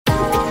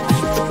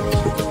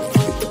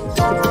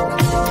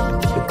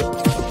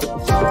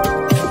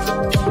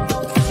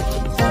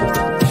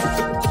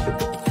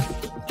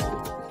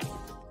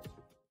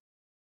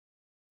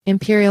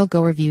Imperial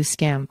Go review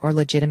scam or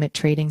legitimate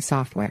trading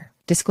software.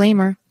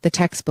 Disclaimer: the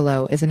text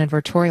below is an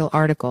editorial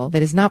article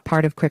that is not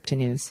part of Crypto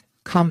News.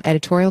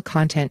 Editorial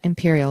content.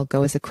 Imperial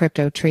Go is a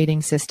crypto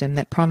trading system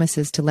that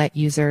promises to let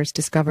users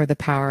discover the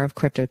power of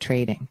crypto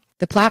trading.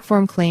 The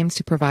platform claims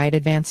to provide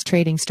advanced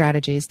trading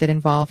strategies that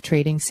involve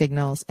trading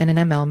signals and an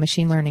ML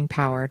machine learning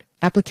powered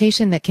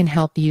application that can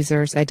help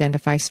users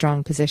identify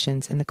strong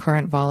positions in the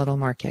current volatile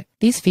market.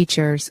 These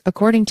features,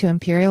 according to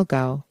Imperial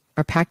Go,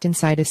 are packed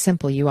inside a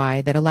simple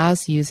UI that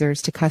allows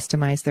users to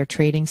customize their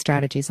trading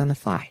strategies on the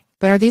fly.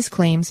 But are these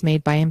claims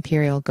made by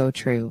Imperial Go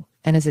true?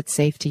 And is it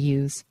safe to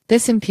use?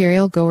 This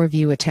Imperial Go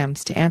review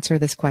attempts to answer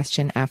this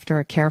question after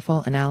a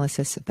careful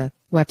analysis of the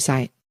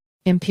website.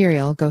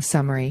 Imperial Go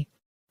Summary.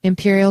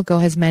 Imperial Go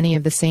has many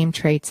of the same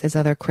traits as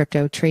other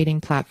crypto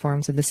trading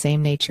platforms of the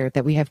same nature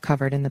that we have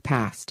covered in the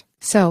past.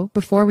 So,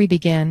 before we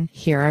begin,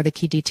 here are the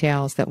key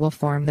details that will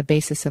form the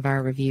basis of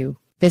our review.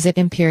 Visit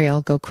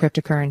Imperial Go.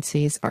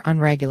 Cryptocurrencies are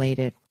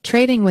unregulated.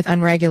 Trading with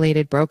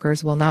unregulated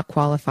brokers will not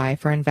qualify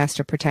for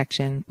investor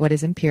protection. What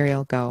is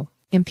Imperial Go?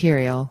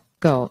 Imperial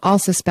Go,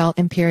 also spelled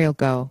Imperial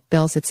Go,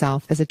 bills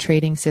itself as a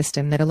trading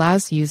system that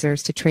allows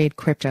users to trade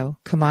crypto,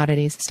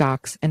 commodities,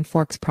 stocks, and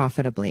forks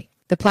profitably.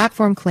 The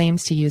platform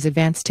claims to use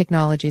advanced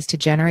technologies to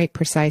generate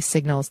precise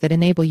signals that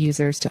enable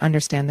users to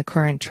understand the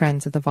current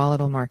trends of the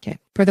volatile market.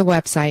 Per the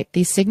website,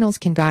 these signals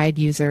can guide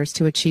users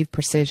to achieve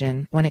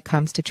precision when it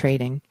comes to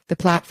trading. The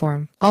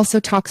platform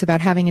also talks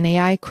about having an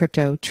AI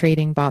crypto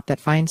trading bot that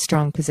finds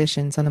strong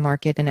positions on the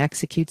market and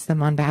executes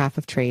them on behalf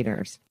of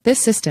traders. This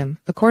system,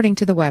 according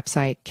to the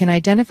website, can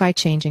identify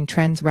changing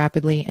trends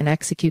rapidly and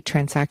execute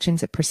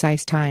transactions at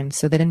precise times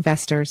so that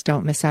investors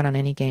don't miss out on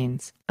any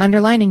gains.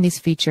 Underlining these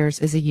features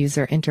is a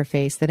user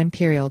interface that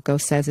Imperial Go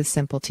says is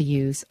simple to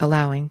use,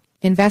 allowing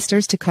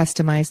investors to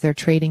customize their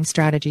trading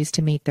strategies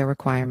to meet their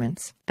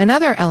requirements.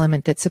 Another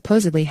element that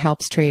supposedly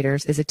helps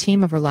traders is a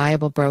team of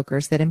reliable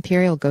brokers that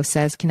Imperial Go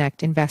says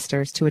connect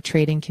investors to a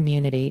trading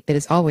community that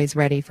is always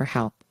ready for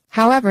help.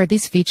 However,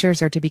 these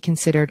features are to be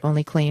considered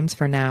only claims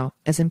for now,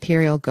 as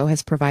Imperial Go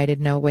has provided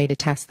no way to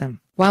test them.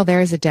 While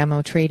there is a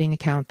demo trading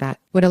account that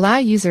would allow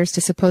users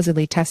to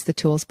supposedly test the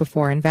tools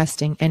before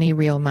investing any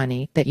real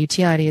money, that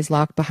utility is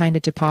locked behind a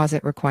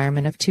deposit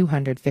requirement of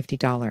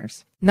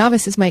 $250.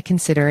 Novices might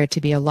consider it to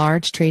be a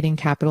large trading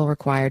capital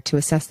required to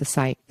assess the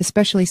site,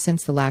 especially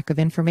since the lack of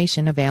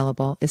information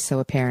available is so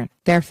apparent.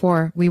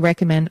 Therefore, we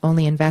recommend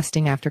only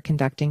investing after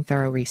conducting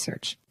thorough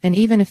research. And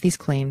even if these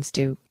claims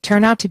do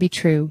turn out to be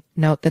true,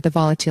 note that the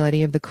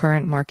volatility of the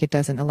current market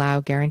doesn't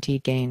allow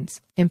guaranteed gains.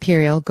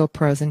 Imperial Go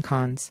pros and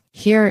cons.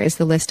 Here is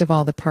the list of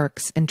all the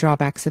perks and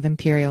drawbacks of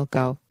Imperial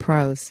Go.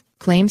 Pros.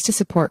 Claims to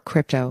support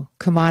crypto,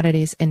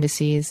 commodities,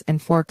 indices,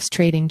 and forks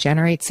trading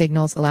generate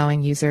signals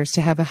allowing users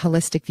to have a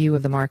holistic view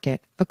of the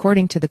market.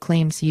 According to the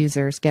claims,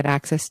 users get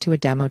access to a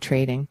demo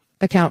trading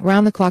account,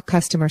 round-the-clock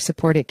customer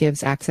support. It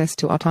gives access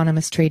to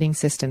autonomous trading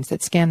systems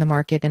that scan the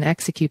market and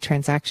execute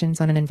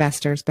transactions on an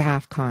investor's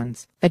behalf.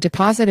 Cons. A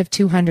deposit of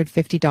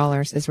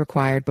 $250 is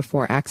required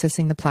before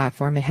accessing the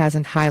platform. It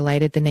hasn't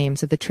highlighted the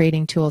names of the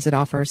trading tools it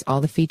offers. All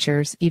the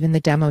features, even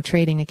the demo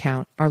trading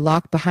account, are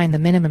locked behind the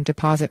minimum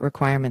deposit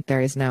requirement.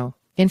 There is no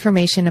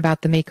information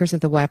about the makers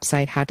of the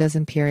website. How does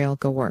Imperial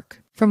Go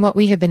work? From what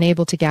we have been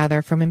able to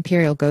gather from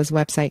Imperial Go's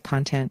website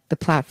content, the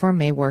platform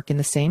may work in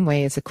the same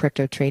way as a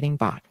crypto trading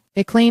bot.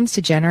 It claims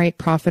to generate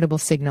profitable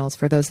signals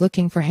for those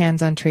looking for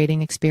hands-on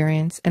trading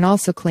experience, and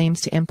also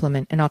claims to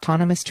implement an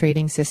autonomous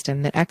trading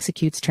system that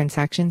executes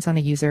transactions on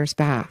a user's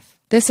behalf.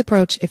 This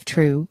approach, if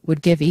true,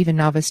 would give even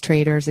novice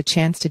traders a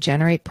chance to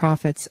generate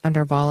profits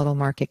under volatile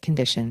market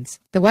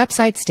conditions. The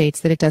website states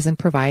that it doesn't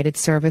provide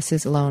its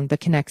services alone but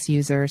connects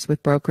users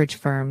with brokerage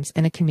firms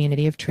and a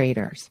community of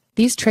traders.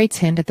 These traits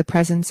hint at the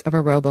presence of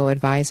a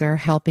robo-advisor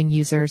helping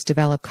users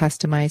develop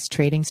customized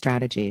trading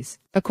strategies.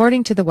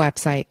 According to the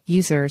website,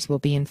 users will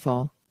be in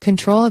full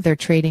control of their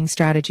trading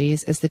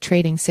strategies, as the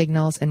trading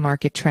signals and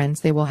market trends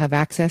they will have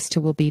access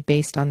to will be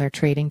based on their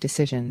trading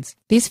decisions.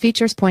 These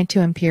features point to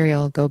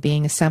Imperial Go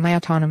being a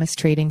semi-autonomous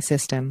trading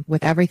system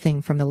with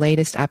everything from the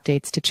latest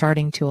updates to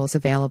charting tools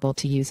available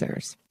to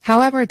users.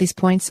 However, these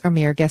points are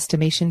mere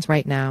guesstimations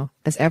right now,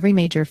 as every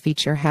major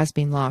feature has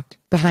been locked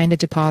behind a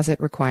deposit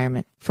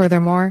requirement.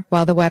 Furthermore,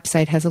 while the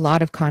website has a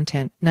lot of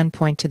content, none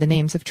point to the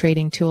names of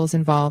trading tools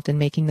involved in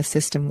making the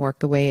system work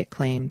the way it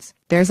claims.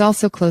 There is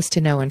also close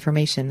to no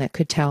information that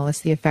could tell us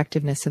the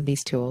effectiveness of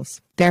these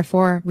tools.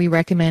 Therefore, we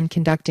recommend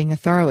conducting a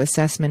thorough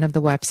assessment of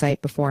the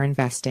website before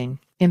investing.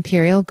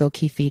 Imperial Go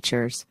key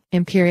features.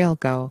 Imperial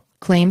Go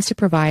claims to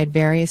provide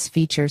various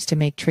features to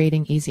make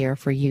trading easier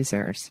for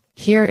users.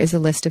 Here is a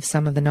list of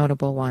some of the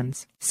notable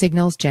ones.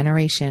 Signals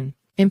generation.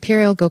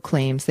 Imperial Go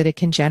claims that it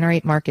can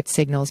generate market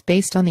signals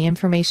based on the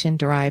information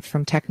derived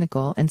from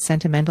technical and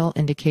sentimental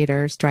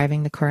indicators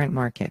driving the current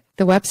market.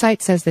 The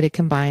website says that it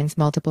combines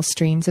multiple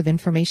streams of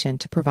information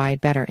to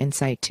provide better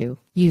insight to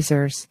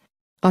users.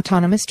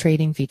 Autonomous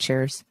trading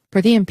features.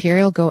 For the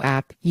Imperial Go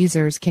app,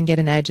 users can get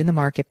an edge in the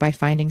market by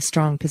finding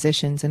strong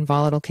positions in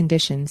volatile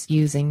conditions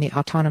using the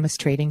autonomous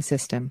trading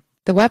system.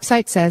 The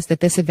website says that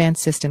this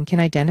advanced system can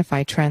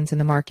identify trends in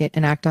the market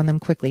and act on them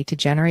quickly to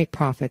generate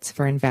profits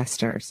for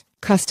investors.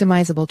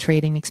 Customizable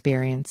trading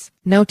experience.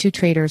 No two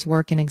traders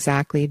work in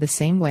exactly the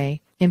same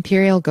way,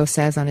 Imperial Go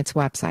says on its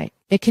website.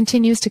 It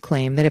continues to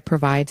claim that it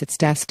provides its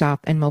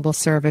desktop and mobile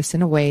service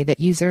in a way that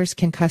users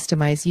can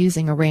customize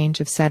using a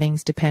range of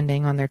settings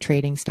depending on their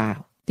trading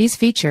style. These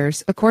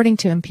features, according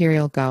to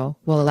Imperial Go,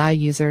 will allow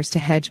users to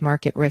hedge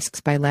market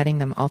risks by letting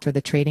them alter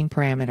the trading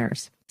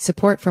parameters.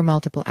 Support for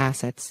multiple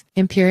assets.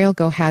 Imperial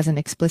Go hasn't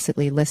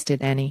explicitly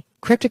listed any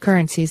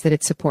cryptocurrencies that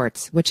it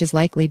supports, which is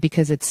likely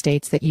because it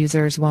states that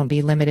users won't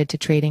be limited to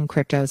trading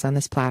cryptos on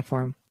this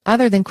platform.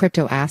 Other than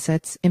crypto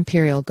assets,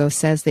 Imperial Go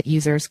says that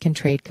users can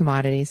trade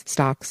commodities,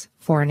 stocks,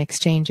 foreign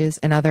exchanges,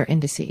 and other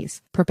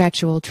indices.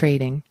 Perpetual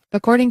trading.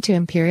 According to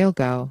Imperial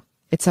Go,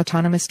 its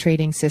autonomous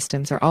trading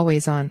systems are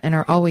always on and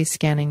are always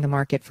scanning the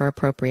market for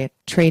appropriate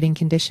trading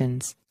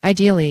conditions.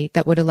 Ideally,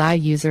 that would allow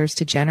users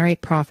to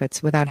generate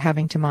profits without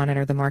having to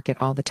monitor the market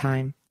all the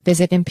time.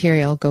 Visit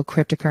Imperial Go.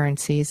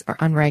 Cryptocurrencies are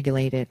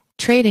unregulated.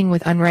 Trading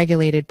with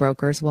unregulated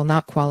brokers will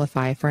not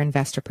qualify for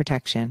investor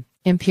protection.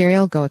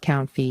 Imperial Go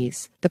account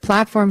fees. The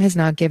platform has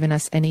not given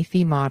us any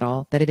fee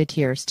model that it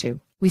adheres to.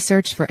 We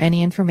searched for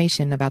any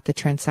information about the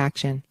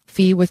transaction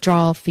fee,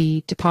 withdrawal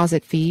fee,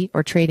 deposit fee,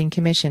 or trading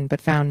commission,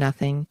 but found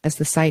nothing, as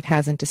the site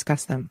hasn't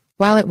discussed them.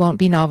 While it won't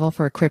be novel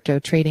for a crypto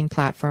trading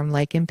platform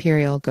like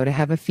Imperial Go to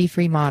have a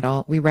fee-free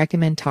model, we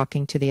recommend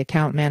talking to the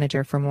account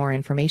manager for more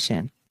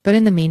information. But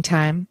in the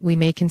meantime, we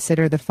may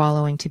consider the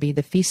following to be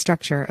the fee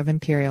structure of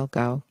Imperial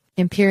Go.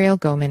 Imperial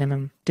Go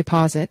minimum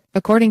deposit.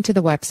 According to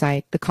the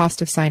website, the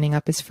cost of signing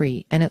up is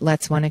free, and it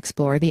lets one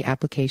explore the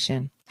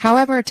application.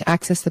 However, to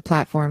access the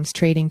platform's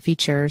trading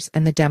features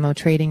and the demo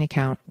trading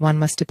account, one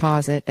must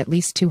deposit at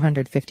least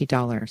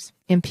 $250.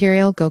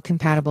 Imperial Go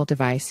compatible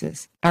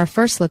devices. Our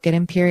first look at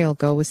Imperial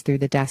Go was through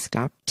the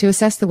desktop. To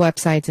assess the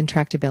website's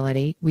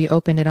intractability, we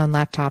opened it on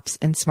laptops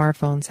and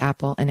smartphones,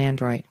 Apple and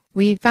Android.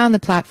 We found the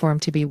platform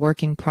to be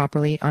working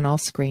properly on all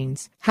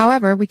screens.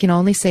 However, we can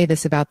only say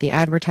this about the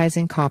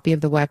advertising copy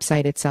of the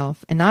website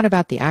itself and not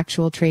about the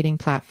actual trading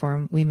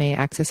platform we may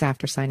access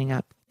after signing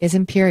up. Is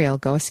Imperial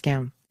Go a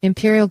scam?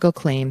 Imperial Go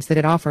claims that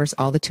it offers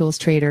all the tools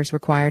traders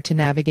require to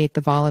navigate the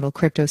volatile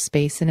crypto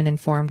space in an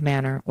informed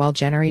manner while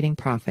generating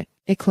profit.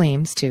 It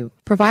claims to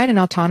provide an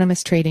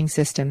autonomous trading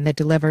system that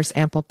delivers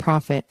ample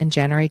profit and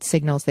generates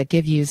signals that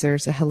give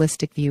users a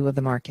holistic view of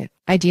the market.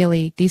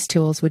 Ideally, these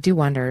tools would do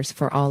wonders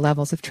for all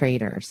levels of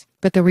traders.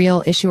 But the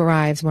real issue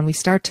arrives when we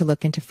start to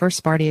look into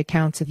first-party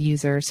accounts of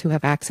users who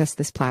have accessed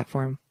this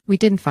platform. We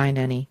didn't find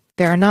any.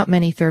 There are not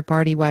many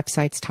third-party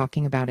websites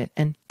talking about it,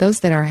 and those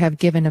that are have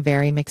given a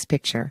very mixed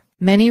picture.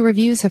 Many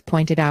reviews have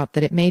pointed out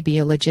that it may be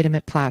a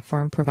legitimate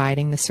platform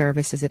providing the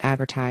services it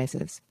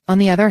advertises. On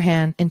the other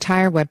hand,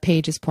 entire web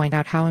pages point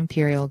out how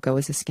Imperial Go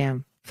is a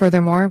scam.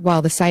 Furthermore,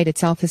 while the site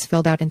itself has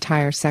filled out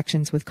entire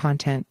sections with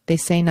content, they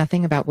say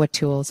nothing about what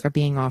tools are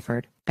being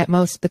offered. At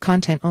most, the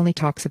content only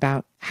talks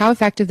about how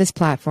effective this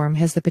platform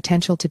has the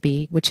potential to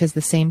be, which has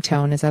the same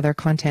tone as other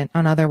content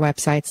on other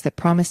websites that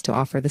promise to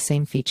offer the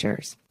same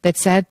features. That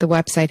said, the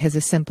website has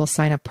a simple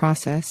sign-up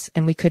process,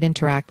 and we could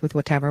interact with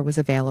whatever was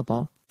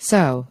available.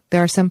 So,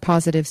 there are some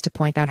positives to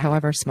point out,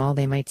 however small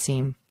they might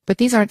seem. But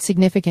these aren't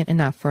significant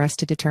enough for us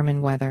to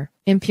determine whether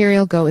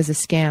Imperial Go is a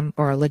scam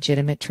or a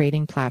legitimate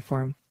trading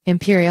platform.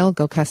 Imperial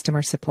Go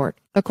customer support.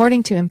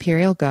 According to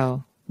Imperial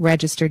Go,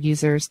 registered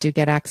users do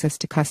get access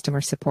to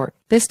customer support.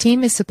 This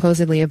team is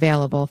supposedly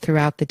available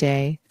throughout the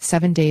day,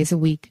 7 days a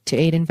week, to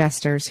aid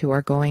investors who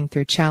are going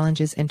through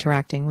challenges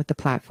interacting with the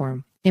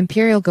platform.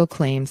 Imperial Go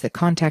claims that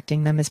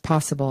contacting them is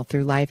possible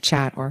through live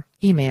chat or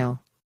email.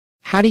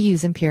 How to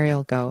use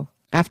Imperial Go.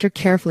 After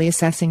carefully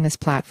assessing this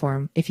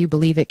platform, if you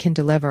believe it can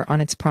deliver on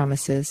its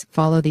promises,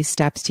 follow these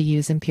steps to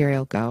use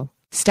Imperial Go.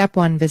 Step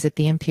 1. Visit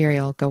the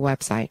Imperial Go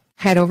website.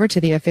 Head over to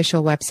the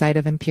official website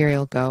of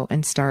Imperial Go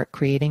and start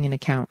creating an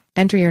account.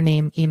 Enter your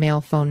name,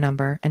 email, phone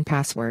number, and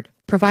password.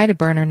 Provide a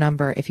burner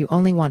number if you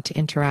only want to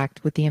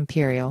interact with the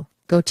Imperial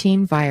Go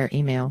team via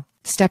email.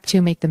 Step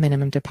 2. Make the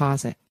minimum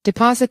deposit.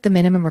 Deposit the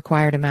minimum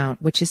required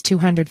amount, which is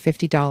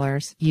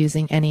 $250,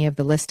 using any of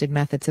the listed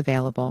methods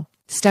available.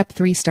 Step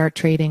 3. Start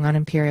trading on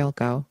Imperial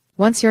Go.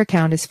 Once your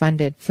account is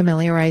funded,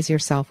 familiarize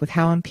yourself with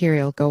how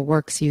Imperial Go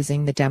works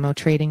using the demo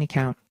trading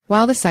account.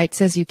 While the site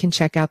says you can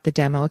check out the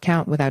demo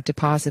account without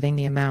depositing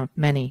the amount,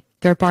 many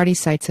third-party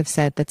sites have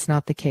said that's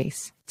not the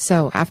case.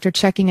 So, after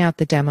checking out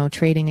the demo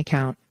trading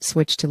account,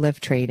 switch to live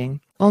trading.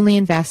 Only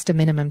invest a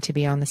minimum to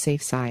be on the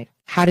safe side.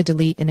 How to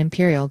delete an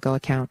Imperial Go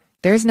account.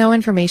 There is no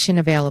information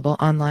available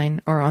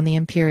online or on the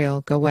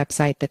Imperial Go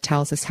website that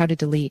tells us how to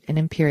delete an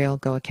Imperial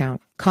Go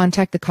account.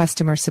 Contact the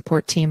customer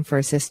support team for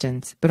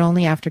assistance, but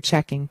only after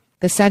checking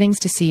the settings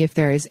to see if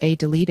there is a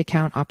delete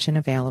account option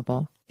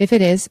available. If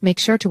it is, make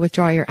sure to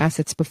withdraw your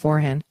assets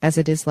beforehand, as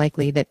it is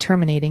likely that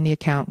terminating the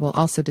account will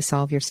also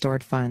dissolve your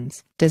stored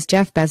funds. Does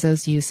Jeff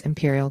Bezos use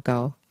Imperial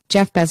Go?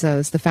 Jeff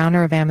Bezos, the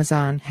founder of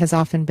Amazon, has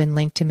often been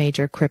linked to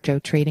major crypto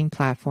trading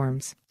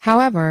platforms.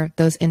 However,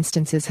 those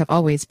instances have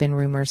always been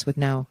rumors with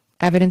no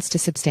evidence to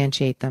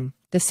substantiate them.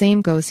 The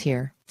same goes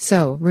here.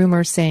 So,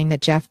 rumors saying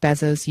that Jeff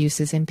Bezos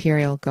uses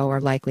Imperial Go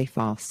are likely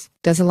false.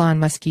 Does Elon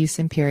Musk use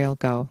Imperial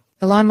Go?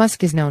 Elon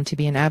Musk is known to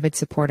be an avid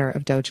supporter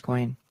of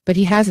Dogecoin, but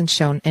he hasn't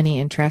shown any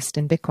interest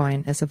in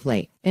Bitcoin as of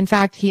late. In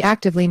fact, he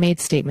actively made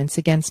statements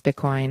against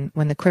Bitcoin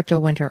when the crypto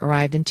winter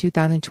arrived in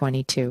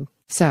 2022.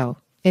 So,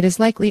 it is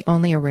likely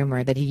only a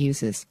rumor that he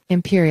uses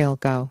Imperial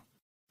Go.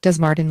 Does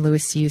Martin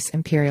Lewis use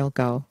Imperial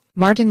Go?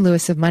 Martin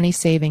Lewis, a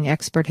money-saving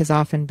expert, has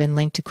often been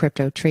linked to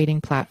crypto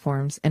trading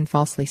platforms, and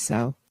falsely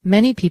so.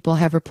 Many people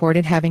have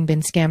reported having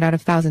been scammed out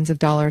of thousands of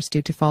dollars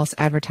due to false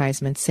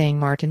advertisements saying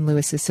Martin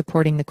Lewis is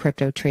supporting the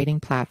crypto trading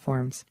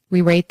platforms.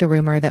 We rate the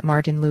rumor that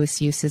Martin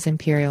Lewis uses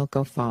Imperial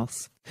Go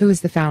false. Who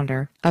is the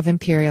founder of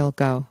Imperial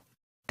Go?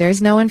 There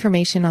is no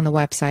information on the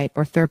website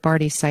or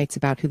third-party sites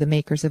about who the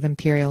makers of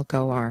Imperial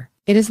Go are.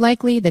 It is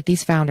likely that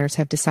these founders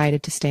have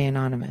decided to stay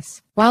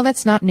anonymous. While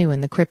that's not new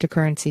in the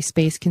cryptocurrency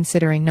space,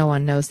 considering no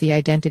one knows the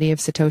identity of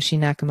Satoshi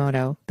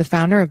Nakamoto, the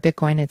founder of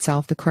Bitcoin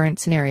itself, the current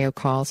scenario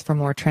calls for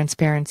more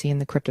transparency in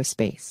the crypto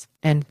space.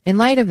 And, in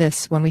light of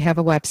this, when we have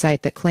a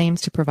website that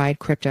claims to provide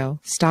crypto,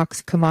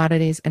 stocks,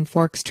 commodities, and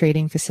forex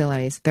trading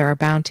facilities, there are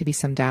bound to be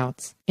some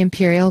doubts.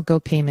 Imperial Go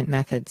payment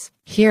methods.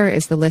 Here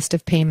is the list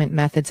of payment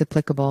methods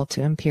applicable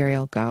to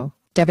Imperial Go.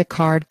 Debit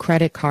card,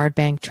 credit card,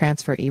 bank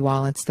transfer,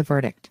 e-wallets. The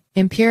verdict.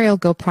 Imperial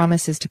Go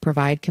promises to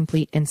provide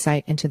complete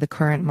insight into the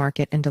current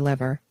market and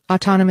deliver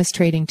autonomous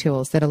trading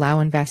tools that allow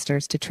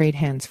investors to trade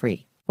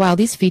hands-free. While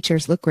these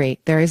features look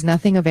great, there is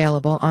nothing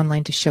available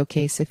online to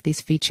showcase if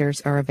these features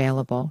are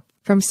available.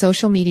 From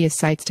social media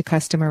sites to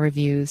customer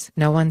reviews,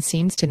 no one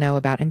seems to know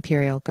about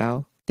Imperial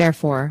Go.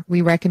 Therefore,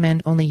 we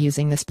recommend only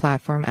using this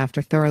platform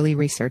after thoroughly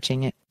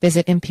researching it.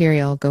 Visit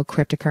Imperial Go.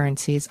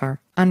 Cryptocurrencies are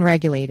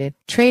unregulated.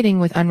 Trading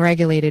with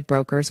unregulated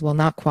brokers will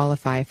not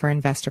qualify for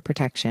investor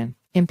protection.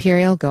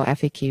 Imperial Go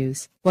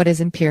FAQs. What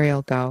is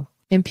Imperial Go?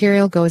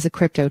 Imperial Go is a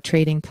crypto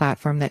trading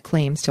platform that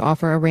claims to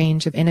offer a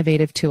range of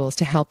innovative tools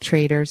to help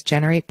traders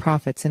generate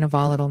profits in a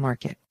volatile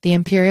market. The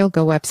Imperial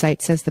Go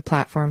website says the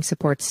platform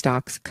supports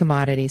stocks,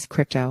 commodities,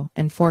 crypto,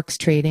 and forex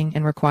trading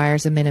and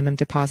requires a minimum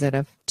deposit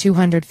of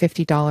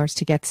 $250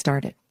 to get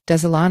started.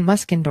 Does Elon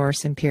Musk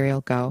endorse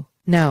Imperial Go?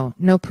 No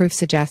proof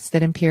suggests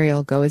that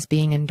Imperial Go is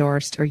being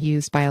endorsed or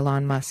used by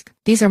Elon Musk.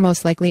 These are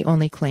most likely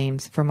only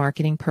claims for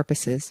marketing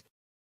purposes.